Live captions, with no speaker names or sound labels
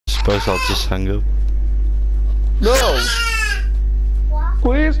suppose I'll just hang up. No!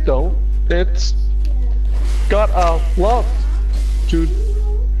 Please don't. It's got a lot to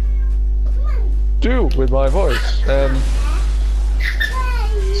do with my voice and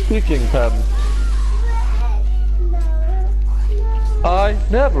speaking pattern. I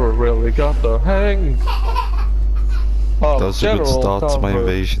never really got the hang of That was a good general start to my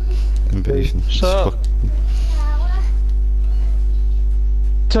invasion. So,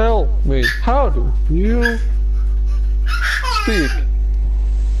 tell me, how do you speak?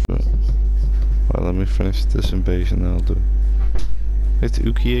 Well, let me finish this invasion and I'll do it. It's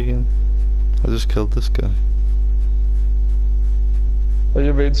Ukie again. I just killed this guy. Are you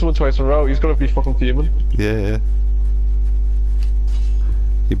invading someone twice in a row? He's gonna be fucking fuming. Yeah.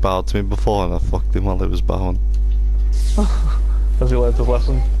 He bowed to me before and I fucked him while he was bowing. Has he learned his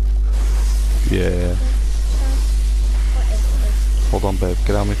lesson? Yeah. Hold on, babe.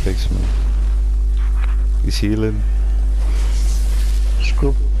 Get out of my face, man. He's healing.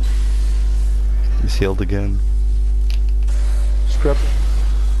 Scrub. He's healed again. Scrub.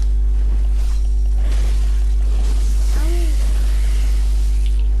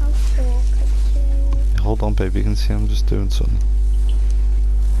 Hold on, babe. You can see I'm just doing something.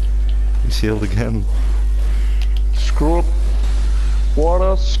 He's healed again. Scrub. What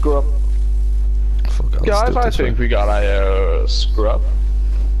a scrub. Fuck, Guys, I think we got a scrub.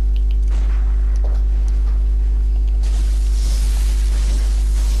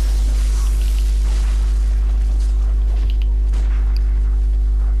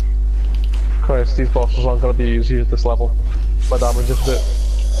 Christ, these bosses aren't gonna be easy at this level. My damage is a bit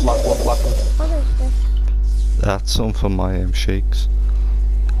lacking. What is this? That's something for my shakes.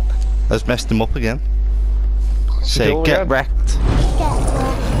 Let's mess them up again. Say, get wrecked.